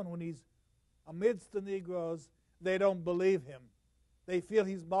Negro and when he's amidst the Negroes, they don't believe him. They feel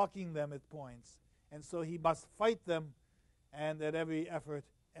he's mocking them at points. And so he must fight them, and at every effort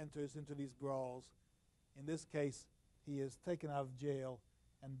enters into these brawls. In this case, he is taken out of jail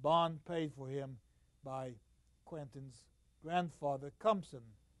and bond paid for him by Quentin's grandfather, Compson.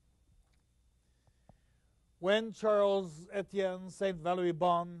 When Charles Etienne Saint-Valery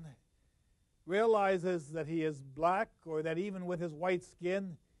Bon realizes that he is black, or that even with his white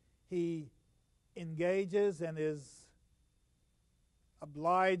skin he engages and is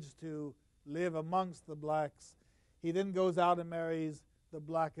obliged to live amongst the blacks, he then goes out and marries the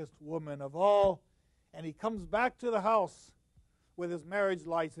blackest woman of all, and he comes back to the house with his marriage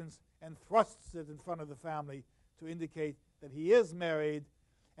license and thrusts it in front of the family to indicate that he is married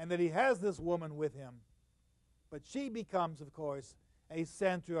and that he has this woman with him. But she becomes, of course, a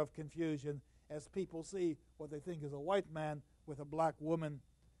center of confusion as people see what they think is a white man with a black woman.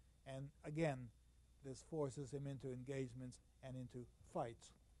 And again, this forces him into engagements and into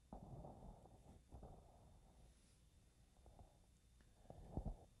fights.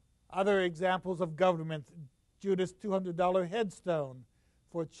 Other examples of government: Judas' $200 headstone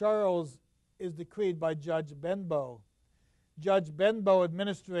for Charles is decreed by Judge Benbow. Judge Benbow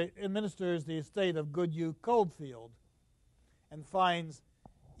administers the estate of Goodhue Coldfield and finds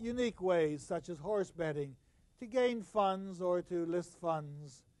unique ways, such as horse betting, to gain funds or to list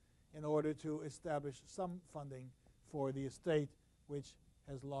funds in order to establish some funding for the estate which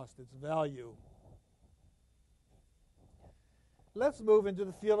has lost its value. Let's move into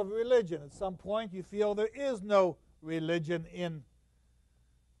the field of religion. At some point you feel there is no religion in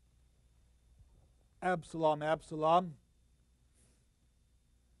Absalom.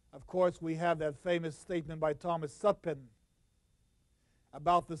 Of course, we have that famous statement by Thomas Sutpen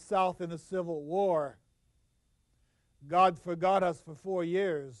about the South in the Civil War. God forgot us for 4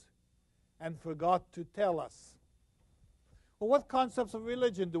 years and forgot to tell us. Well, what concepts of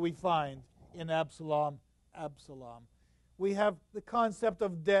religion do we find in Absalom? We have the concept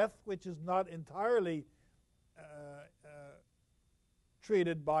of death, which is not entirely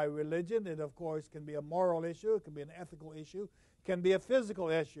treated by religion. It, of course, can be a moral issue, it can be an ethical issue, it can be a physical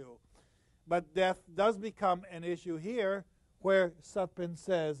issue. But death does become an issue here, where Sutpen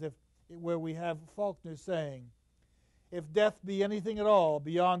says, where we have Faulkner saying, if death be anything at all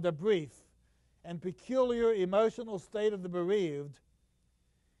beyond a brief and peculiar emotional state of the bereaved,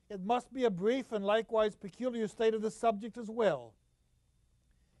 it must be a brief and likewise peculiar state of the subject as well.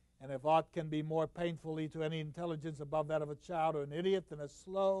 And if aught can be more painfully to any intelligence above that of a child or an idiot than a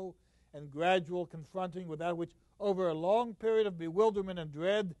slow and gradual confronting with that which over a long period of bewilderment and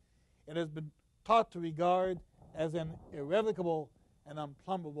dread it has been taught to regard as an irrevocable and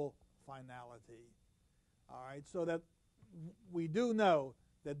unplumbable finality. All right, so that we do know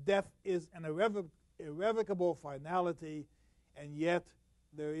that death is an irrevocable finality, and yet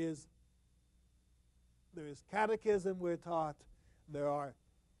there is catechism we're taught, there are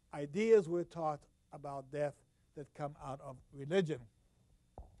ideas we're taught about death that come out of religion.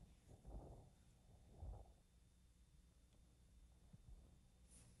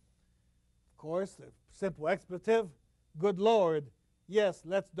 Of course, the simple expletive, good Lord, yes,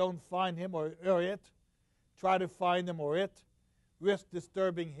 don't find him or it, try to find him or it, risk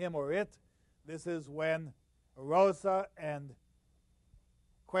disturbing him or it. This is when Rosa and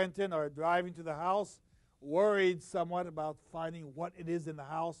Quentin are driving to the house, worried somewhat about finding what it is in the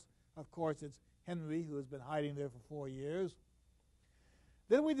house. Of course, it's Henry, who has been hiding there for 4 years.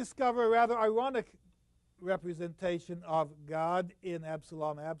 Then we discover a rather ironic representation of God in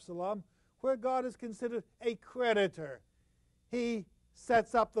Absalom, where God is considered a creditor. He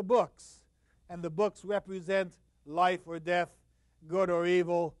sets up the books, and the books represent life or death, good or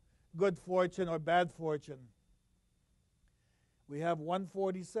evil, good fortune or bad fortune. We have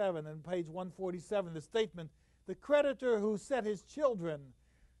 147, and page 147, the statement, the creditor who set his children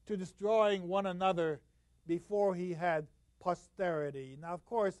to destroying one another before he had posterity. Now, of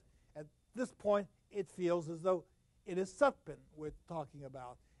course, at this point, it feels as though it is Sutpen we're talking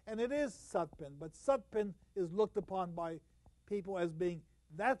about. And it is Sutpen, but Sutpen is looked upon by people as being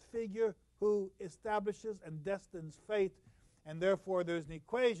that figure who establishes and destines fate, and therefore there's an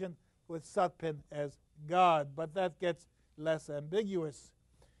equation with Sutpen as God, but that gets less ambiguous.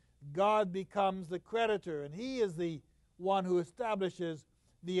 God becomes the creditor, and he is the one who establishes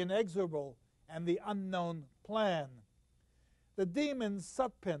the inexorable and the unknown plan. The demon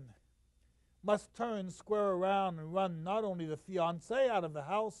Sutpen must turn square around and run not only the fiancé out of the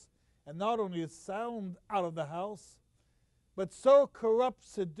house and not only the sound out of the house, but so corrupt,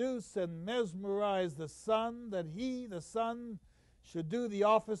 seduce, and mesmerize the son that he, the son, should do the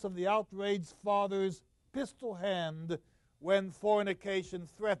office of the outraged father's pistol hand when fornication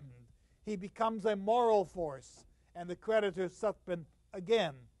threatened. He becomes a moral force, and the creditor Sutpen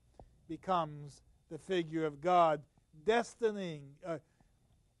again becomes the figure of God,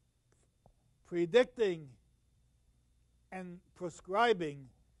 predicting and prescribing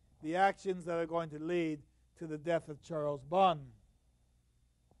the actions that are going to lead to the death of Charles Bonn.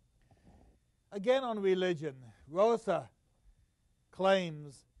 Again on religion, Rosa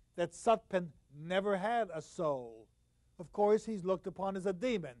claims that Sutpen never had a soul. Of course, he's looked upon as a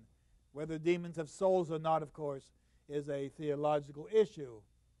demon. Whether demons have souls or not, of course, is a theological issue.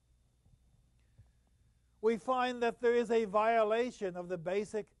 We find that there is a violation of the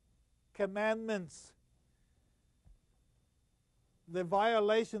basic commandments, the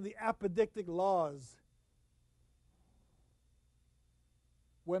violation of the apodictic laws.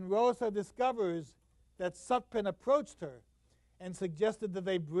 When Rosa discovers that Sutpen approached her and suggested that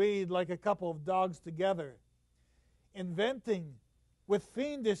they breed like a couple of dogs together, inventing with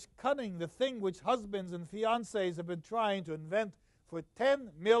fiendish cunning the thing which husbands and fiancés have been trying to invent for 10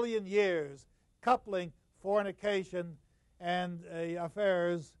 million years, coupling fornication and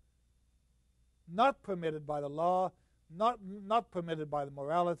affairs not permitted by the law, not permitted by the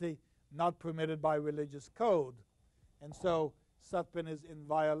morality, not permitted by religious code. And so Sutpen is in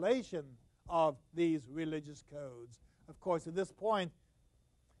violation of these religious codes. Of course, at this point,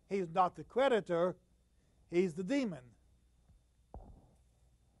 he's not the creditor, he's the demon.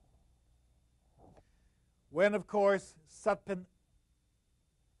 when, of course, Sutpen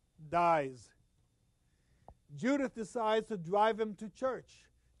dies, Judith decides to drive him to church,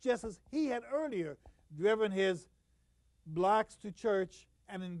 just as he had earlier driven his blacks to church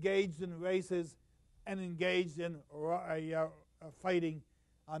and engaged in races and engaged in fighting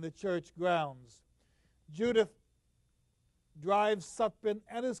on the church grounds. Judith drives Sutpen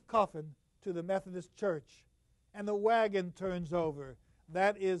and his coffin to the Methodist church, and the wagon turns over.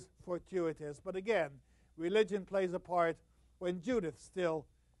 That is fortuitous. But again, religion plays a part when Judith still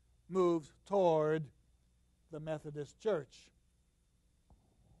moves toward the Methodist church.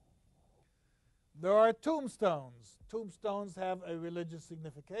 There are tombstones. Tombstones have a religious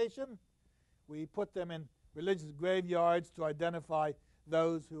signification. We put them in religious graveyards to identify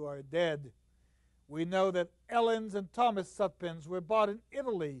those who are dead. We know that Ellen's and Thomas Sutpens were bought in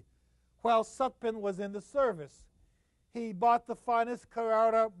Italy while Sutpen was in the service. He bought the finest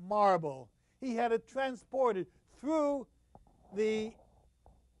Carrara marble. He had it transported through the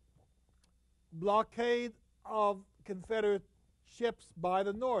blockade of Confederate ships by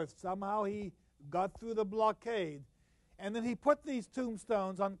the North. Somehow he got through the blockade. And then he put these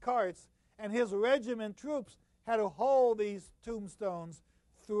tombstones on carts, and his regiment troops had to haul these tombstones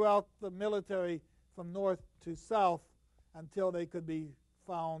throughout the military from north to south until they could be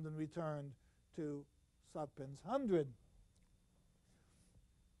found and returned to Sutpen's 100.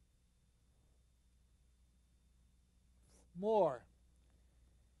 More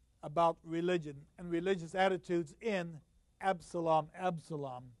about religion and religious attitudes in Absalom.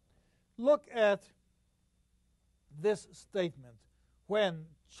 Look at this statement. When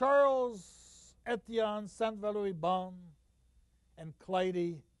Charles Etienne Saint-Valery-Bon and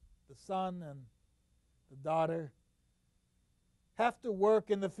Clytie, the son and the daughter, have to work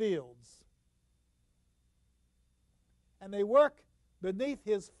in the fields, and they work beneath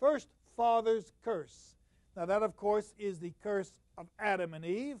his first father's curse. Now that, of course, is the curse of Adam and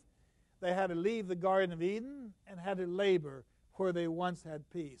Eve. They had to leave the Garden of Eden and had to labor where they once had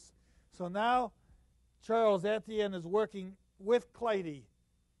peace. So now Charles Etienne is working with Clytie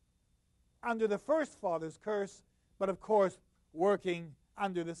under the first father's curse, but of course working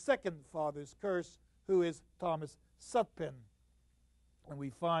under the second father's curse, who is Thomas Sutpen. And we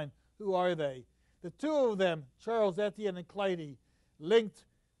find, who are they? The two of them, Charles Etienne and Clytie, linked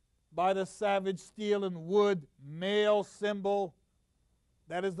by the savage steel and wood male symbol,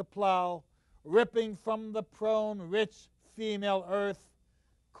 that is the plow, ripping from the prone rich female earth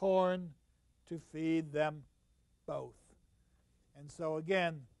corn to feed them both. And so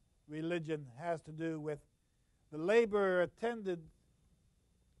again, religion has to do with the labor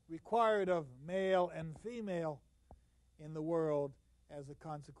required of male and female in the world as a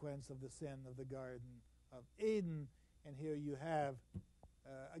consequence of the sin of the Garden of Eden. And here you have,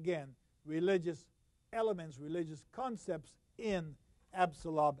 again, religious elements, religious concepts in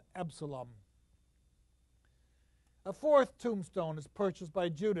Absalom. A fourth tombstone is purchased by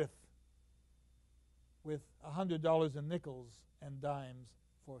Judith with $100 in nickels and dimes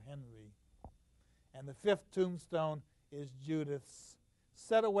for Henry. And the fifth tombstone is Judith's,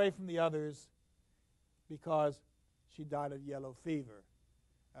 set away from the others because she died of yellow fever.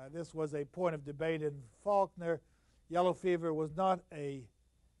 This was a point of debate in Faulkner. Yellow fever was not a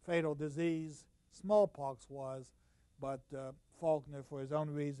fatal disease. Smallpox was, but Faulkner, for his own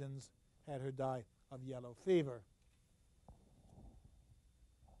reasons, had her die of yellow fever.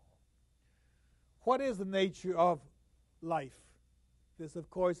 What is the nature of life? This, of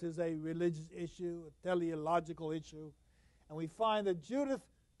course, is a religious issue, a teleological issue. And we find that Judith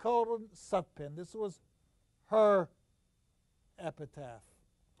Colton Sutpen, this was her epitaph.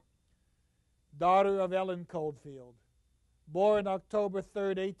 Daughter of Ellen Coldfield, born October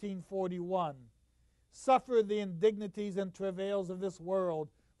 3rd, 1841, suffered the indignities and travails of this world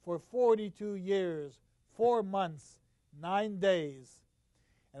for 42 years, 4 months, 9 days,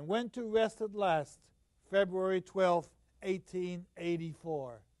 and went to rest at last, February 12th,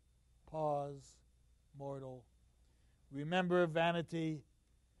 1884. Pause, mortal. Remember vanity,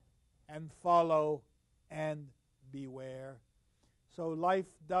 and follow, and beware. So life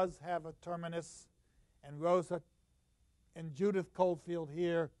does have a terminus, and Rosa and Judith Coldfield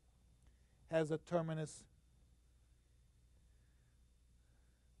here has a terminus.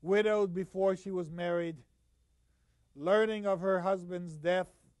 Widowed before she was married, learning of her husband's death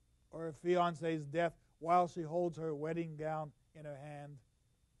or her fiancé's death while she holds her wedding gown in her hand.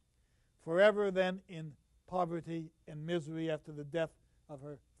 Forever then in poverty and misery after the death of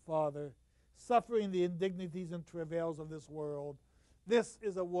her father, suffering the indignities and travails of this world. This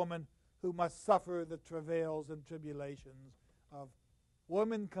is a woman who must suffer the travails and tribulations of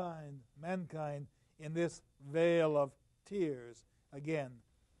womankind, mankind, in this vale of tears. Again,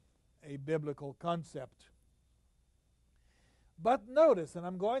 a biblical concept. But notice, and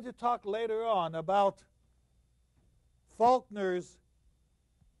I'm going to talk later on about Faulkner's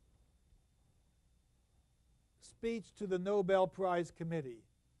speech to the Nobel Prize Committee.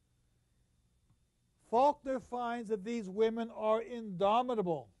 Faulkner finds that these women are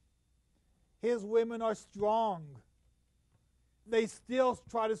indomitable. His women are strong. They still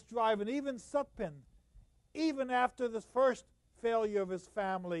try to strive. And even Sutpen, even after the first failure of his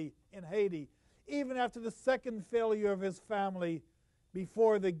family in Haiti, even after the second failure of his family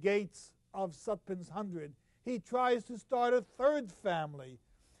before the gates of Sutpen's 100, he tries to start a third family.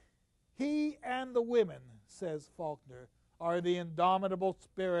 He and the women, says Faulkner, are the indomitable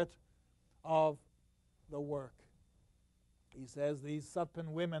spirit of the work. He says these Sutpen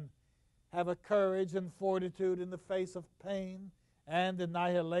women have a courage and fortitude in the face of pain and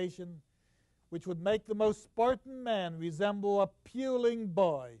annihilation which would make the most Spartan man resemble a puling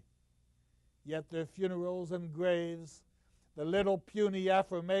boy. Yet their funerals and graves, the little puny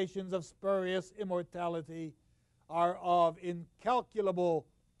affirmations of spurious immortality, are of incalculable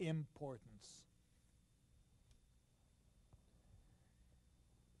importance.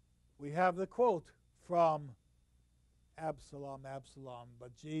 We have the quote from Absalom,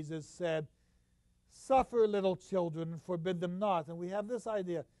 but Jesus said, "Suffer little children, forbid them not." And we have this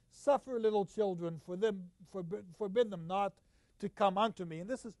idea, suffer little children, forbid them not to come unto me. And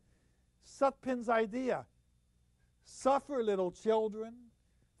this is Sutpen's idea. Suffer little children,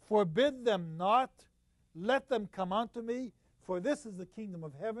 forbid them not, let them come unto me, for this is the kingdom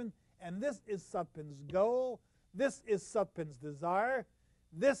of heaven, and this is Sutpen's goal, this is Sutpen's desire,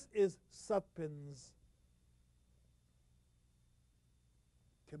 this is Sutpen's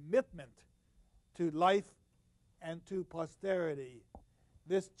commitment to life and to posterity.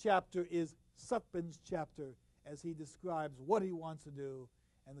 This chapter is Sutpen's chapter as he describes what he wants to do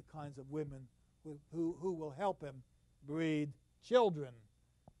and the kinds of women who will help him breed children,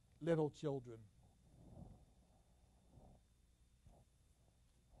 little children.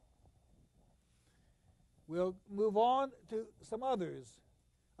 We'll move on to some others.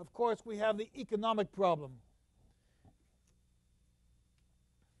 Of course, we have the economic problem.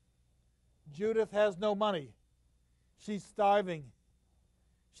 Judith has no money. She's starving.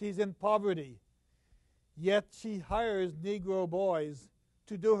 She's in poverty. Yet she hires Negro boys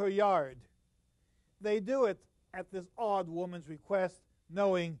to do her yard. They do it at this odd woman's request,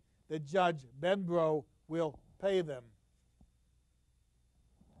 knowing that Judge Benbrough will pay them.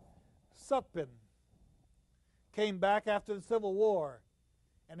 Sutpen came back after the Civil War,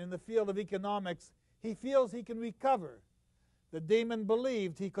 and in the field of economics, he feels he can recover. The demon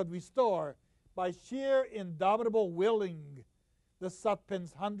believed he could restore by sheer indomitable willing the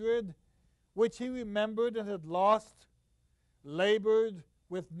Sutpen's 100, which he remembered and had lost, labored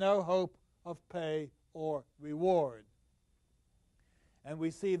with no hope of pay or reward. And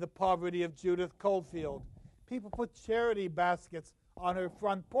we see the poverty of Judith Coldfield. People put charity baskets on her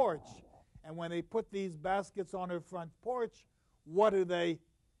front porch, and when they put these baskets on her front porch, what do they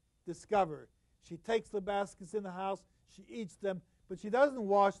discover? She takes the baskets in the house, she eats them, but she doesn't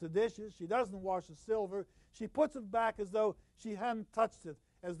wash the dishes, she doesn't wash the silver, she puts it back as though she hadn't touched it,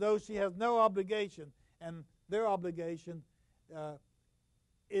 as though she has no obligation, and their obligation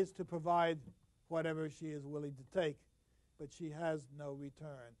is to provide whatever she is willing to take, but she has no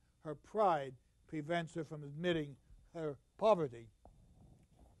return. Her pride prevents her from admitting her poverty.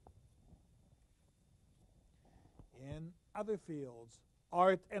 In other fields,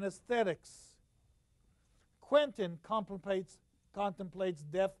 art and aesthetics, Quentin contemplates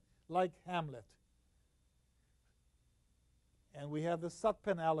death like Hamlet. And we have the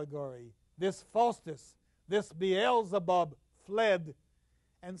Sutpen allegory. This Faustus, this Beelzebub fled.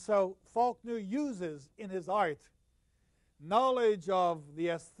 And so Faulkner uses in his art knowledge of the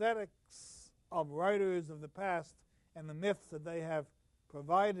aesthetics of writers of the past and the myths that they have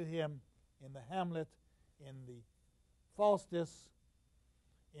provided him in the Hamlet, in the Faustus,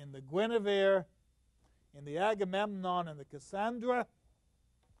 in the Guinevere, in the Agamemnon and the Cassandra,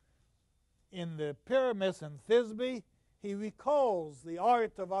 in the Pyramus and Thisbe. He recalls the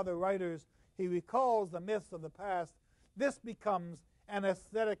art of other writers. He recalls the myths of the past. This becomes an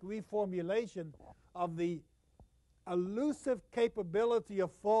aesthetic reformulation of the elusive capability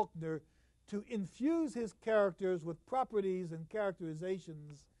of Faulkner to infuse his characters with properties and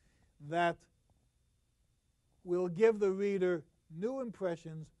characterizations that will give the reader new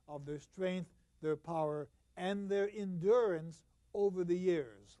impressions of their strength, their power, and their endurance over the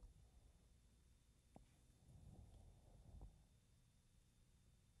years.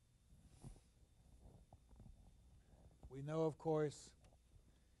 We know, of course,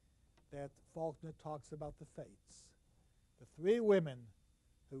 that Faulkner talks about the fates. The three women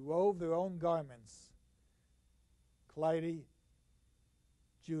who wove their own garments, Clytie,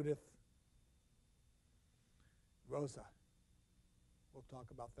 Judith, Rosa. We'll talk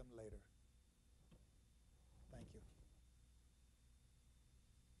about them later. Thank you.